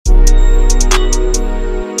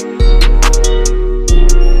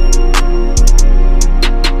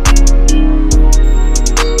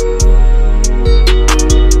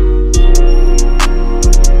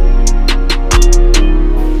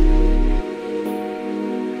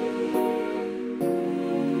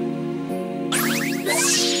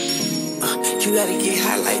gotta get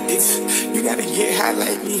high like this. You gotta get high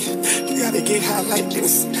like me. You gotta get high like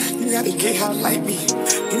this. You gotta get high like me.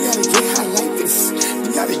 You gotta get high like this. You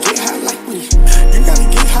gotta get high like me. You gotta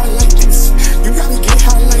get high like this. You gotta get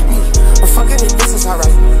high like me. I'm fucking in business, alright.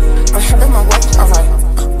 I'm having my way, alright.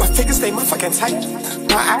 My fingers stay motherfucking tight.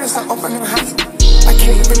 My eyes are open and high. I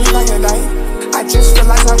can't even believe I can die. I just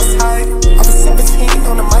realized I was high. I was 17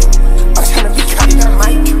 on the mic. I'm trying to be cutting that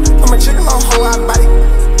mic. I'm a gigolo hoe, I bite.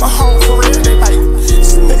 My whole career, they bite.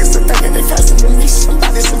 Some niggas are thinking they faster than me.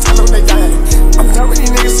 Somebody should tell them they dying. I'm done with these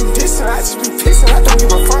niggas who dissing. I just be pissing, I don't give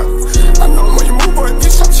a fuck. I know when you move, boy,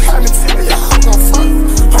 bitch, I'm trying to tell you how I'm gon' fuck.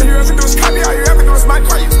 All you ever do is copy, all you ever do is mic.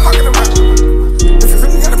 What you talking about? If you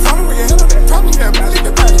really got a problem, we can handle that problem. Yeah, I leave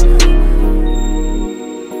the body.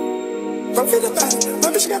 Don't feel the body, my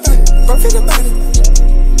bitch got body. Don't feel the body.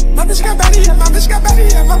 My bitch got body, yeah, my bitch got body,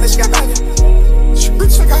 yeah, my bitch got body. She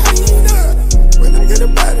rich like a hyena when I get a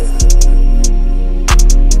body.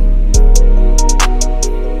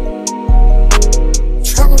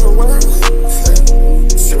 Travel the world,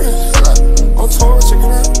 see me on tour with your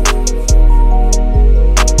girl.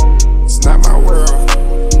 It's not my world,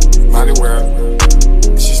 mighty world.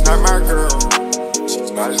 She's not my girl,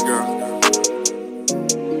 she's not his girl.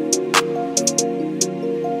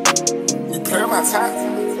 You play on my top,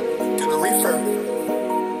 get a reefer,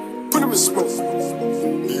 put him in smoke.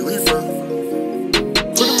 Need reefer,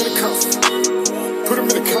 put him in the cuff, put him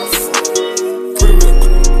in the cuff, put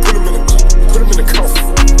him in the cuff.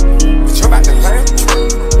 Bitch, I'm out the lamp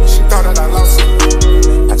truck, she thought that I lost her.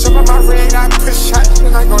 I jump on my red, I push shot,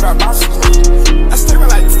 and I go to Boston. I stay with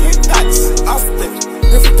like 10 dots, often.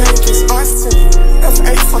 Everything gets Austin,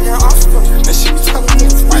 F.A. fucking Oscar. And she was telling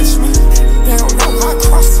me to watch me, they don't know how I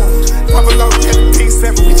cross her. Bubble low, get a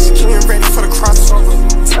P7, we just getting ready for the crossover.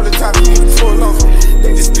 Tell the driver need to pull over.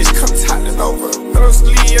 Then this bitch come toppling over.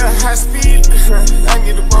 Mostly high speed, I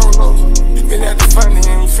get a roll over. You been at the funny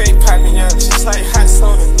and you fake popping young, just like hot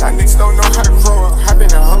soda. Y'all niggas don't know how to grow up. I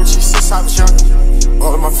been a OG since I was young.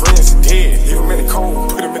 All of my friends are dead. Leave them in the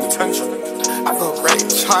cold, put them in the tundra. I go great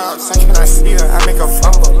Charles, how can I see her? I make her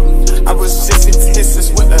fumble. I was just intense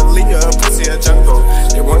with Aaliyah, pussy a jungle.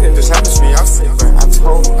 They wanted to challenge me, I said, but I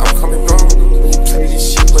told them